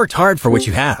Worked hard for what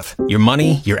you have. Your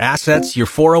money, your assets, your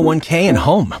 401k, and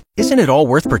home. Isn't it all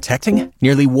worth protecting?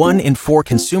 Nearly 1 in 4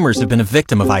 consumers have been a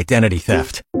victim of identity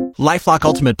theft. LifeLock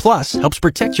Ultimate Plus helps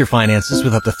protect your finances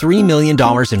with up to $3 million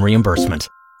in reimbursement.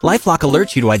 LifeLock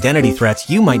alerts you to identity threats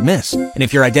you might miss. And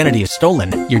if your identity is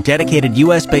stolen, your dedicated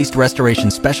U.S.-based restoration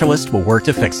specialist will work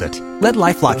to fix it. Let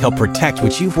LifeLock help protect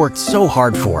what you've worked so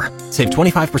hard for. Save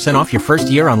 25% off your first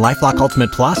year on LifeLock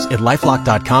Ultimate Plus at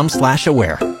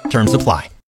LifeLock.com/aware. Terms apply.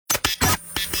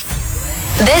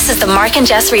 This is the Mark and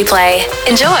Jess replay.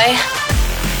 Enjoy.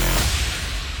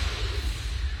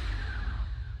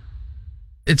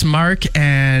 It's Mark,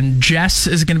 and Jess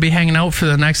is going to be hanging out for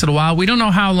the next little while. We don't know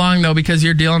how long, though, because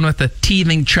you're dealing with a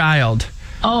teething child.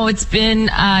 Oh, it's been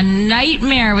a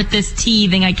nightmare with this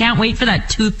teething. I can't wait for that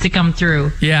tooth to come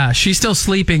through. Yeah, she's still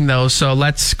sleeping, though, so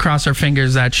let's cross our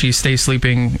fingers that she stays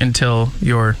sleeping until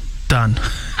you're done.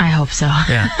 I hope so.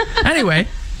 Yeah. Anyway.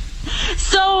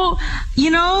 So,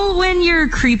 you know when you're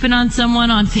creeping on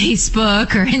someone on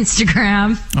Facebook or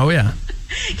Instagram? Oh, yeah.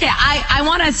 Okay, I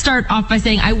want to start off by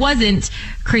saying I wasn't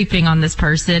creeping on this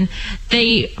person.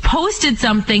 They posted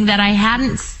something that I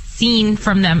hadn't seen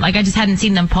from them. Like, I just hadn't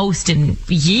seen them post in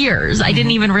years. Mm-hmm. I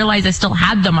didn't even realize I still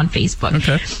had them on Facebook.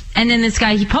 Okay. And then this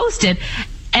guy, he posted,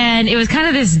 and it was kind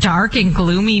of this dark and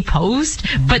gloomy post,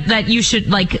 but that you should,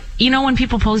 like, you know, when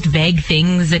people post vague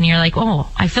things and you're like, oh,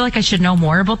 I feel like I should know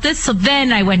more about this. So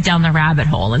then I went down the rabbit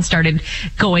hole and started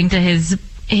going to his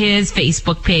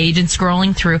Facebook page and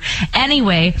scrolling through.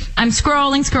 Anyway, I'm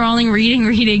scrolling,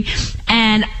 reading,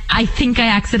 and I think I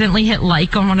accidentally hit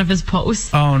like on one of his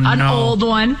posts. Oh, no. An old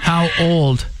one. How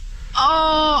old?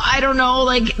 Oh, I don't know,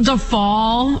 like the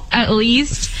fall at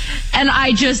least. And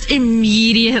I just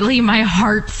immediately, my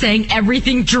heart sank,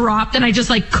 everything dropped, and I just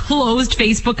like closed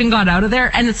Facebook and got out of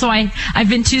there. And so I've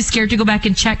been too scared to go back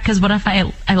and check, because what if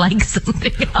I like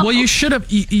something else? Well, you should have,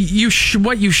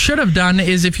 what you should have done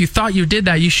is, if you thought you did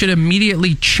that, you should have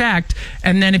immediately checked,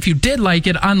 and then if you did like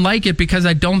it, unlike it, because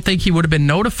I don't think he would have been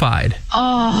notified.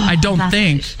 Oh, I don't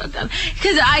think.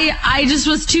 Because I just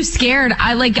was too scared.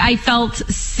 I felt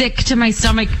sick to my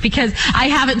stomach, because I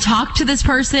haven't talked to this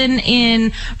person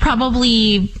in probably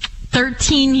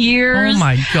 13 years. Oh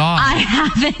my God. I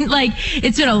haven't,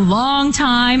 it's been a long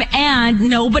time, and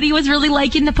nobody was really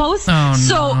liking the post. Oh,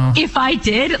 so no. if I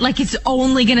did, it's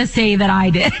only going to say that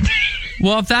I did.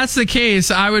 Well, if that's the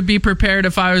case, I would be prepared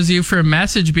if I was you for a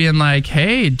message being like,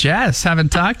 hey, Jess, haven't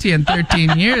talked to you in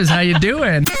 13 years. How you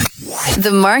doing? The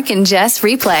Mark and Jess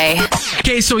replay.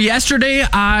 Okay, so yesterday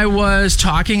I was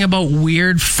talking about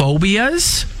weird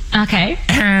phobias. Okay.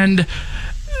 And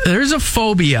there's a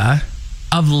phobia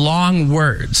of long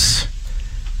words.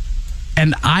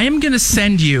 And I am going to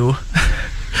send you...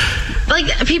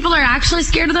 people are actually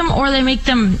scared of them, or they make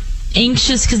them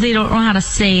anxious because they don't know how to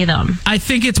say them? I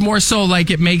think it's more so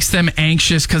it makes them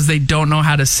anxious because they don't know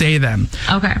how to say them.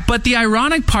 Okay. But the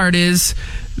ironic part is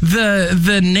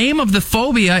the name of the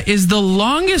phobia is the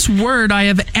longest word I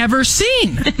have ever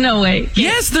seen. No way.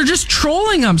 Yes, they're just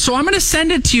trolling them. So I'm going to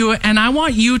send it to you, and I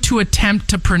want you to attempt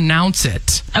to pronounce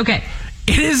it. Okay.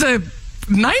 It is a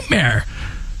nightmare.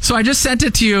 So I just sent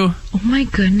it to you. Oh my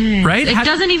goodness. Right? It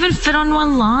doesn't even fit on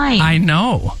one line. I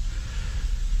know.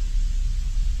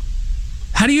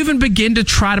 How do you even begin to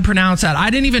try to pronounce that?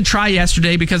 I didn't even try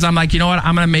yesterday because I'm like, you know what?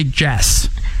 I'm going to make Jess.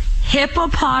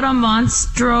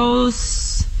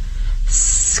 Hippopotamonstros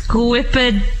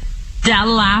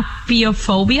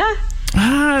squipedalapiophobia?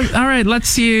 All right, let's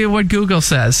see what Google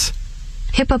says.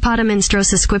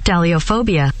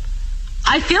 Hippopotamonstrosesquipedaliophobia.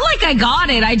 I feel like I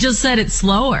got it. I just said it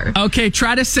slower. Okay,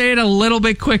 try to say it a little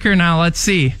bit quicker now. Let's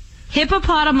see.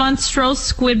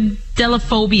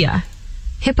 Hippopotamonstrosquipedalophobia.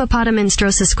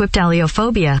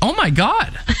 Hippopotamonstrosesquipedaliophobia. Oh my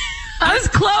God. I was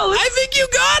close. I think you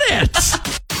got it.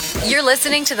 You're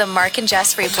listening to the Mark and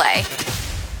Jess replay.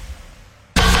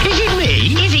 Is it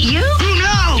me? Is it you? Who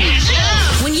knows?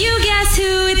 When you guess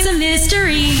who, it's a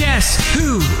mystery. Guess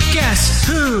who? Guess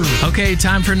who? Okay,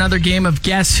 time for another game of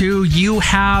Guess Who. You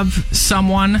have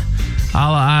someone.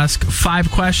 I'll ask 5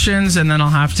 questions, and then I'll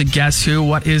have to guess who.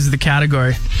 What is the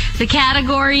category? The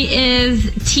category is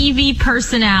TV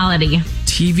personality.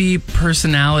 TV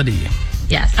personality.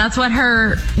 Yes, that's what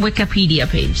her Wikipedia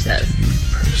page says.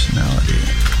 TV personality.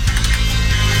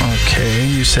 Okay,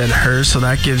 you said her, so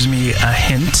that gives me a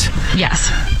hint.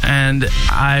 Yes. And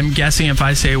I'm guessing if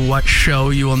I say what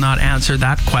show, you will not answer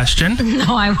that question.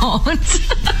 No, I won't.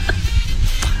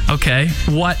 Okay,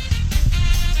 what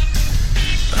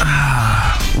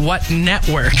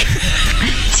network?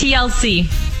 TLC.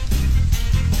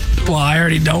 Well, I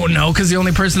already don't know, because the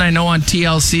only person I know on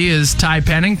TLC is Ty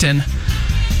Pennington.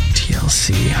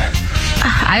 TLC.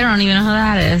 I don't even know who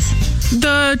that is.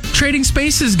 The Trading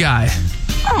Spaces guy.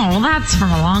 Oh, well, that's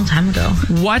from a long time ago.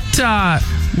 What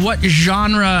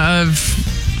genre of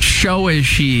show is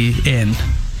she in?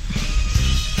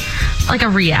 Like a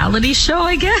reality show,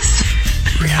 I guess.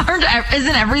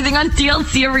 Isn't everything on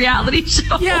TLC a reality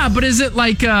show? Yeah, but is it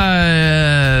like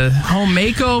a home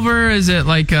makeover? Is it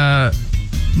like a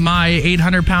My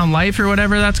 800-Pound Life or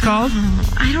whatever that's called?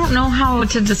 I don't know how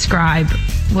to describe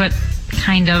what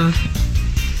kind of...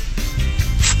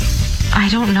 I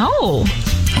don't know.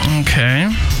 Okay.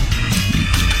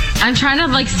 I'm trying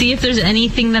to see if there's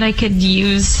anything that I could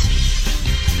use.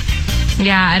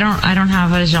 Yeah, I don't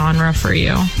have a genre for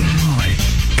you. Oh my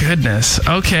goodness.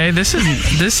 Okay, this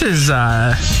is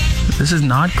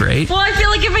not great. Well, I feel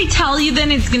like if I tell you,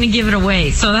 then it's going to give it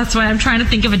away. So that's why I'm trying to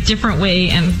think of a different way.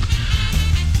 And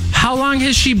how long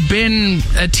has she been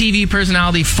a TV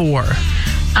personality for?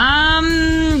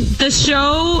 The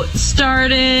show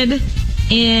started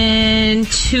in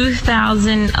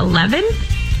 2011.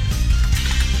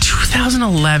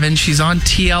 2011. She's on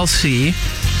TLC.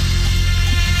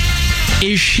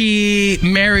 Is she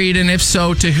married, and if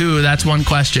so, to who? That's one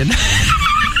question.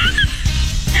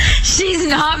 She's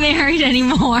not married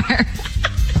anymore.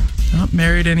 Not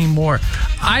married anymore.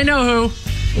 I know who.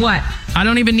 What? I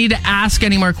don't even need to ask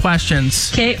any more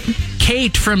questions. Kate?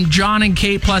 Kate from John and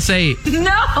Kate Plus 8.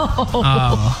 No.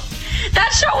 Oh.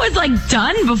 That show was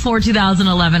done before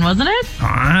 2011, wasn't it?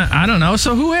 I don't know.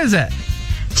 So who is it?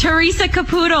 Teresa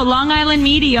Caputo, Long Island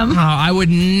Medium. Oh, I would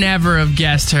never have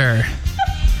guessed her.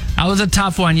 That was a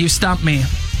tough one. You stumped me.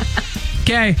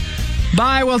 Okay.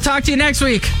 Bye. We'll talk to you next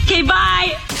week. Okay,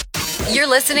 bye. You're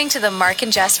listening to the Mark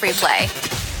and Jess replay.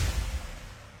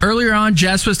 Earlier on,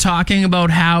 Jess was talking about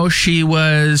how she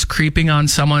was creeping on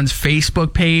someone's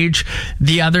Facebook page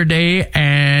the other day,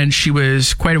 and she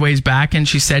was quite a ways back, and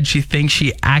she said she thinks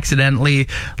she accidentally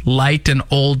liked an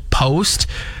old post,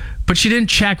 but she didn't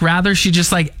check. Rather, she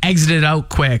just exited out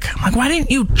quick. I'm like, why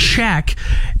didn't you check?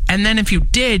 And then if you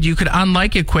did, you could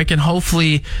unlike it quick, and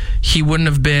hopefully he wouldn't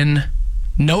have been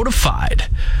notified.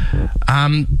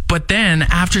 But then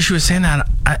after she was saying that,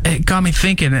 it got me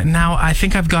thinking, and now I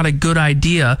think I've got a good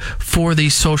idea for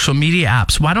these social media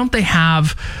apps. Why don't they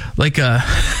have a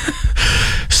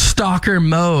stalker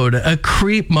mode, a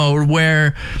creep mode,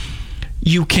 where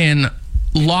you can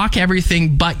lock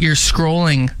everything but your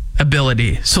scrolling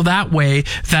ability? So that way,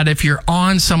 that if you're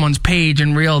on someone's page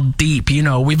and real deep,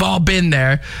 we've all been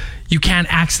there, you can't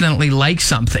accidentally like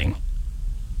something.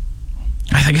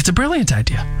 I think it's a brilliant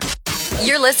idea.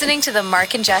 You're listening to the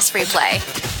Mark and Jess replay.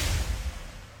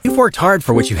 You've worked hard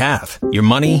for what you have. Your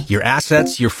money, your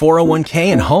assets, your 401k,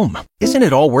 and home. Isn't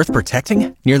it all worth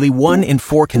protecting? Nearly 1 in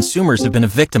 4 consumers have been a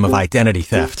victim of identity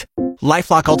theft.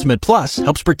 LifeLock Ultimate Plus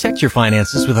helps protect your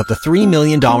finances with up to $3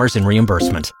 million in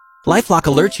reimbursement. LifeLock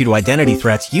alerts you to identity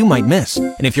threats you might miss.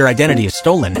 And if your identity is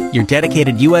stolen, your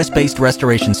dedicated U.S.-based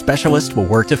restoration specialist will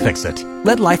work to fix it.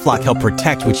 Let LifeLock help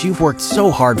protect what you've worked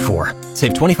so hard for.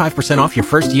 Save 25% off your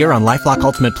first year on LifeLock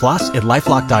Ultimate Plus at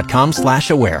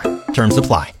LifeLock.com/aware. Terms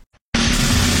apply.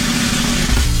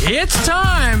 It's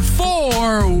time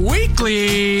for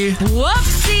Weekly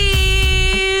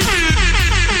Whoopsies.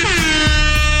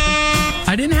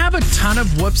 I didn't have a ton of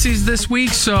whoopsies this week,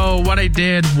 so what I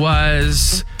did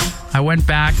was I went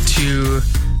back to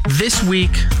this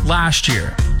week last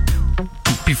year,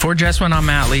 before Jess went on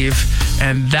mat leave,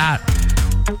 and that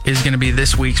is going to be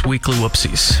this week's Weekly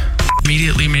Whoopsies.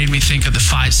 Immediately made me think of the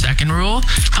 5-second rule.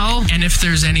 Oh. And if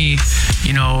there's any,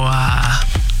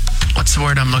 what's the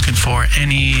word I'm looking for?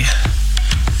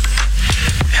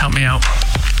 Help me out.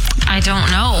 I don't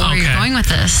know where you're going with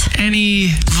this.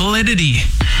 Any validity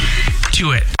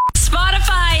to it.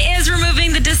 Spotify is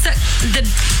removing the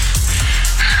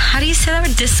how do you say that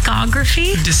word?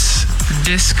 Discography?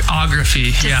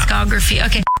 Discography. Discography, yeah.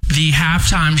 Okay. The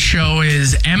halftime show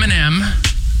is Eminem,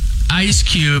 Ice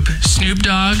Cube, Snoop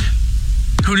Dogg.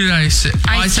 Who did I say?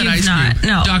 I said Ice Cube.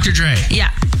 No. Dr. Dre.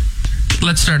 Yeah.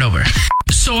 Let's start over.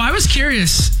 So I was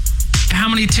curious how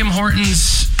many Tim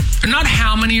Hortons, not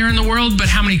how many are in the world, but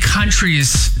how many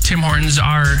countries Tim Hortons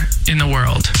are in the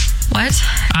world. What?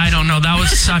 I don't know. That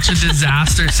was such a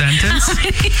disaster sentence.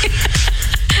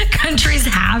 Countries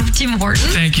have Tim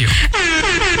Hortons? Thank you.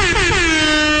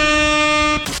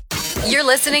 You're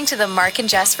listening to the Mark and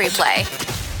Jess replay.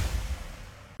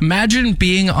 Imagine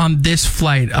being on this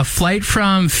flight. A flight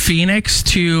from Phoenix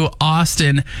to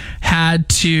Austin had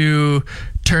to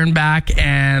turn back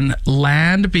and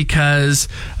land because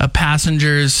a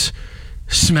passenger's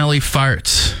smelly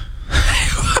farts.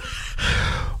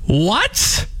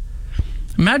 What?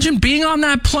 Imagine being on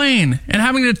that plane and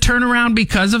having to turn around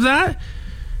because of that.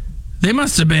 They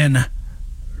must have been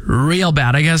real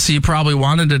bad. I guess he probably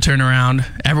wanted to turn around.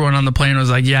 Everyone on the plane was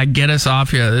like, yeah, get us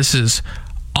off here. This is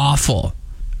awful.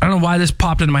 I don't know why this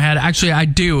popped into my head. Actually, I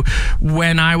do.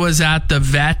 When I was at the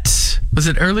vet, was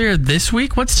it earlier this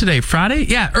week? What's today? Friday?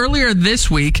 Yeah, earlier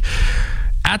this week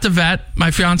at the vet,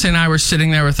 my fiance and I were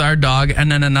sitting there with our dog,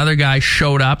 and then another guy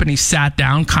showed up and he sat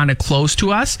down kind of close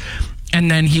to us. And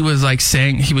then he was like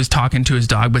saying, he was talking to his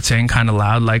dog, but saying kind of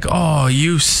loud, like, oh,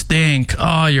 you stink.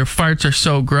 Oh, your farts are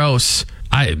so gross.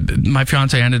 My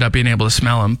fiance ended up being able to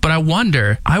smell him. But I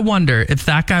wonder if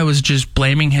that guy was just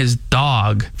blaming his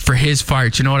dog for his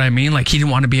farts. You know what I mean? Like, he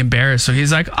didn't want to be embarrassed. So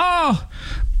he's like, oh,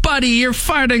 buddy, you're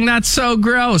farting. That's so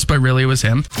gross. But really, it was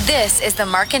him. This is the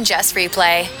Mark and Jess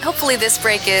replay. Hopefully this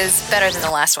break is better than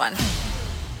the last one.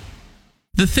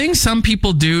 The things some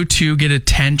people do to get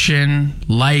attention,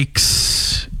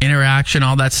 likes, interaction,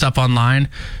 all that stuff online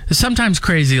is sometimes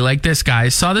crazy. Like this guy. I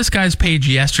saw this guy's page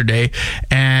yesterday,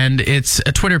 and it's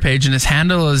a Twitter page, and his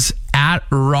handle is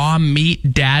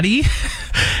 @rawmeatdaddy.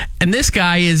 And this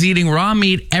guy is eating raw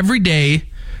meat every day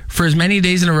for as many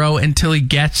days in a row until he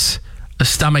gets a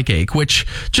stomach ache, which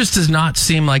just does not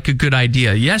seem like a good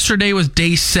idea. Yesterday was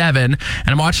day 7, and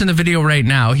I'm watching the video right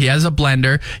now. He has a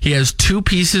blender. He has 2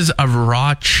 pieces of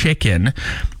raw chicken.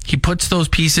 He puts those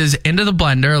pieces into the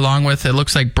blender along with, it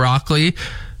looks like, broccoli,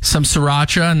 some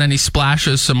sriracha, and then he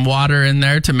splashes some water in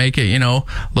there to make it, a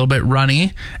little bit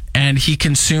runny, and he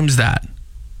consumes that.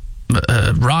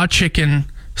 Raw chicken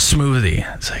smoothie.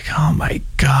 It's like, oh my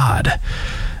God.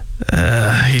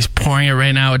 He's pouring it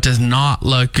right now. It does not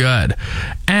look good.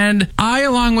 And I,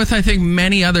 along with I think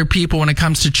many other people when it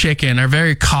comes to chicken, are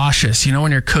very cautious.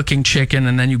 When you're cooking chicken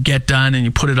and then you get done and you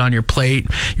put it on your plate,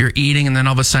 you're eating, and then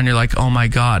all of a sudden you're like, oh my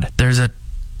God, there's a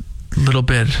little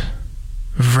bit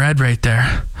of red right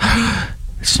there.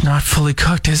 It's not fully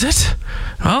cooked, is it?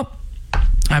 Well,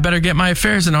 I better get my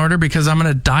affairs in order because I'm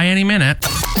going to die any minute.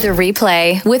 The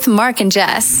replay with Mark and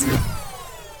Jess.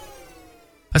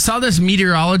 I saw this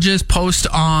meteorologist post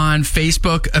on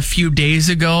Facebook a few days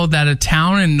ago that a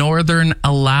town in northern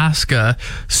Alaska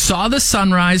saw the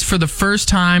sunrise for the first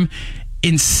time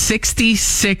in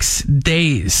 66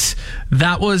 days.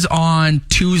 That was on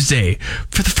Tuesday.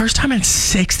 For the first time in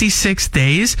 66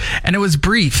 days. And it was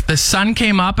brief. The sun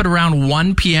came up at around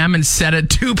 1 p.m. and set at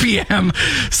 2 p.m.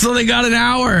 So they got an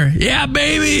hour. Yeah,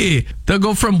 baby. They'll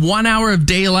go from 1 hour of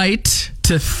daylight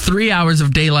to 3 hours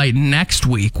of daylight next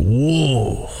week.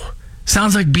 Whoa.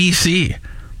 Sounds like BC.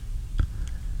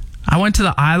 I went to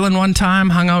the island one time,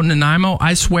 hung out in Nanaimo.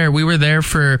 I swear we were there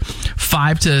for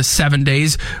 5 to 7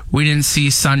 days. We didn't see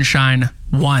sunshine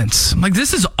once. I'm like,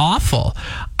 this is awful.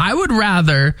 I would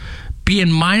rather be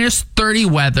in minus 30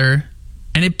 weather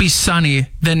and it be sunny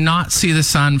than not see the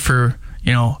sun for,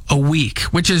 a week,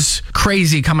 which is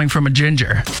crazy coming from a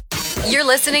ginger. You're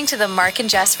listening to the Mark and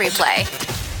Jess replay.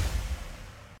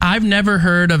 I've never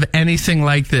heard of anything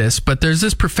like this, but there's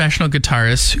this professional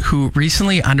guitarist who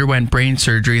recently underwent brain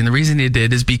surgery, and the reason he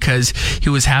did is because he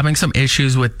was having some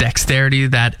issues with dexterity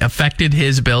that affected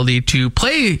his ability to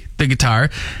play the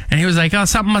guitar, and he was like, oh,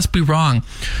 something must be wrong.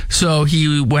 So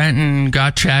he went and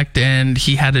got checked, and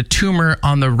he had a tumor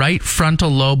on the right frontal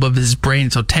lobe of his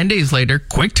brain. So 10 days later,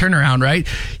 quick turnaround, right?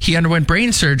 He underwent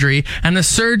brain surgery, and the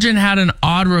surgeon had an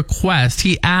odd request.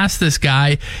 He asked this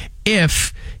guy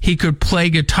if he could play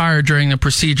guitar during the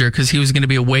procedure because he was going to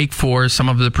be awake for some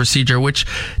of the procedure, which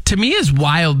to me is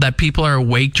wild that people are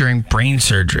awake during brain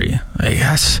surgery. I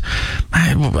guess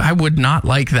I would not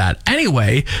like that.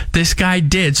 Anyway, this guy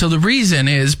did. So the reason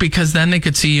is because then they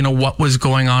could see, what was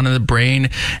going on in the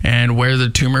brain and where the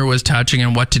tumor was touching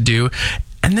and what to do.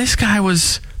 And this guy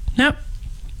was,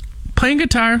 playing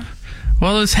guitar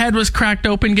while his head was cracked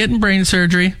open getting brain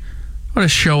surgery. What a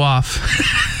show off.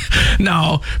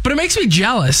 No, but it makes me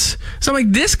jealous. So I'm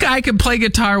like, this guy can play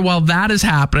guitar while that is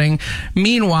happening.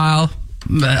 Meanwhile,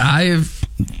 I'm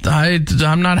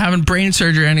not having brain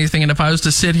surgery or anything. And if I was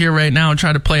to sit here right now and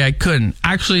try to play, I couldn't.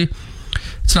 Actually,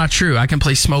 it's not true. I can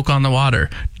play Smoke on the Water.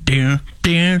 The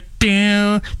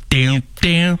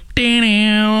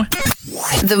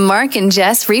Mark and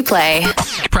Jess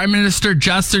replay. Prime Minister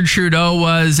Justin Trudeau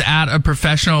was at a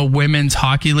professional women's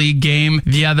hockey league game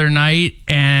the other night,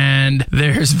 and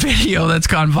there's video that's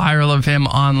gone viral of him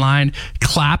online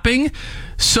clapping.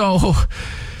 So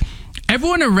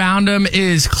everyone around him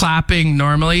is clapping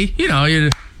normally.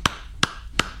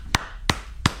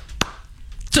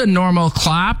 It's a normal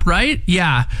clap, right?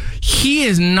 Yeah. He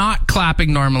is not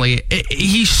clapping normally.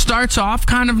 He starts off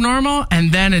kind of normal,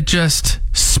 and then it just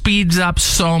speeds up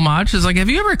so much. It's like, have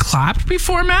you ever clapped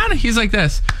before, man? He's like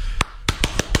this.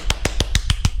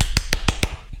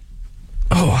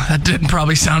 Oh, Oh, that didn't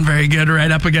probably sound very good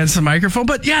right up against the microphone.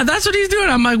 But yeah, that's what he's doing.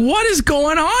 I'm like, what is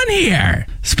going on here?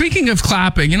 Speaking of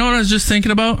clapping, you know what I was just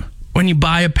thinking about? When you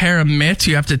buy a pair of mitts,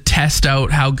 you have to test out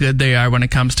how good they are when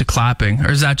it comes to clapping. Or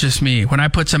is that just me? When I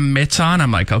put some mitts on,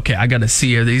 I'm like, okay, I got to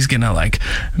see, are these going to like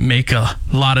make a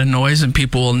lot of noise and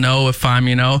people will know if I'm,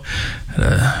 at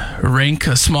a rink,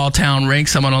 a small town rink,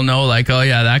 someone will know like, oh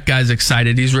yeah, that guy's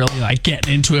excited. He's really like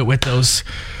getting into it with those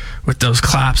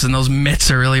claps, and those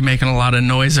mitts are really making a lot of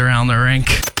noise around the rink.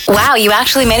 Wow, you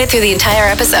actually made it through the entire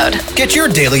episode. Get your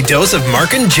daily dose of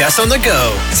Mark and Jess on the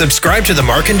go. Subscribe to the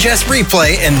Mark and Jess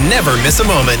replay and never miss a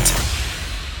moment.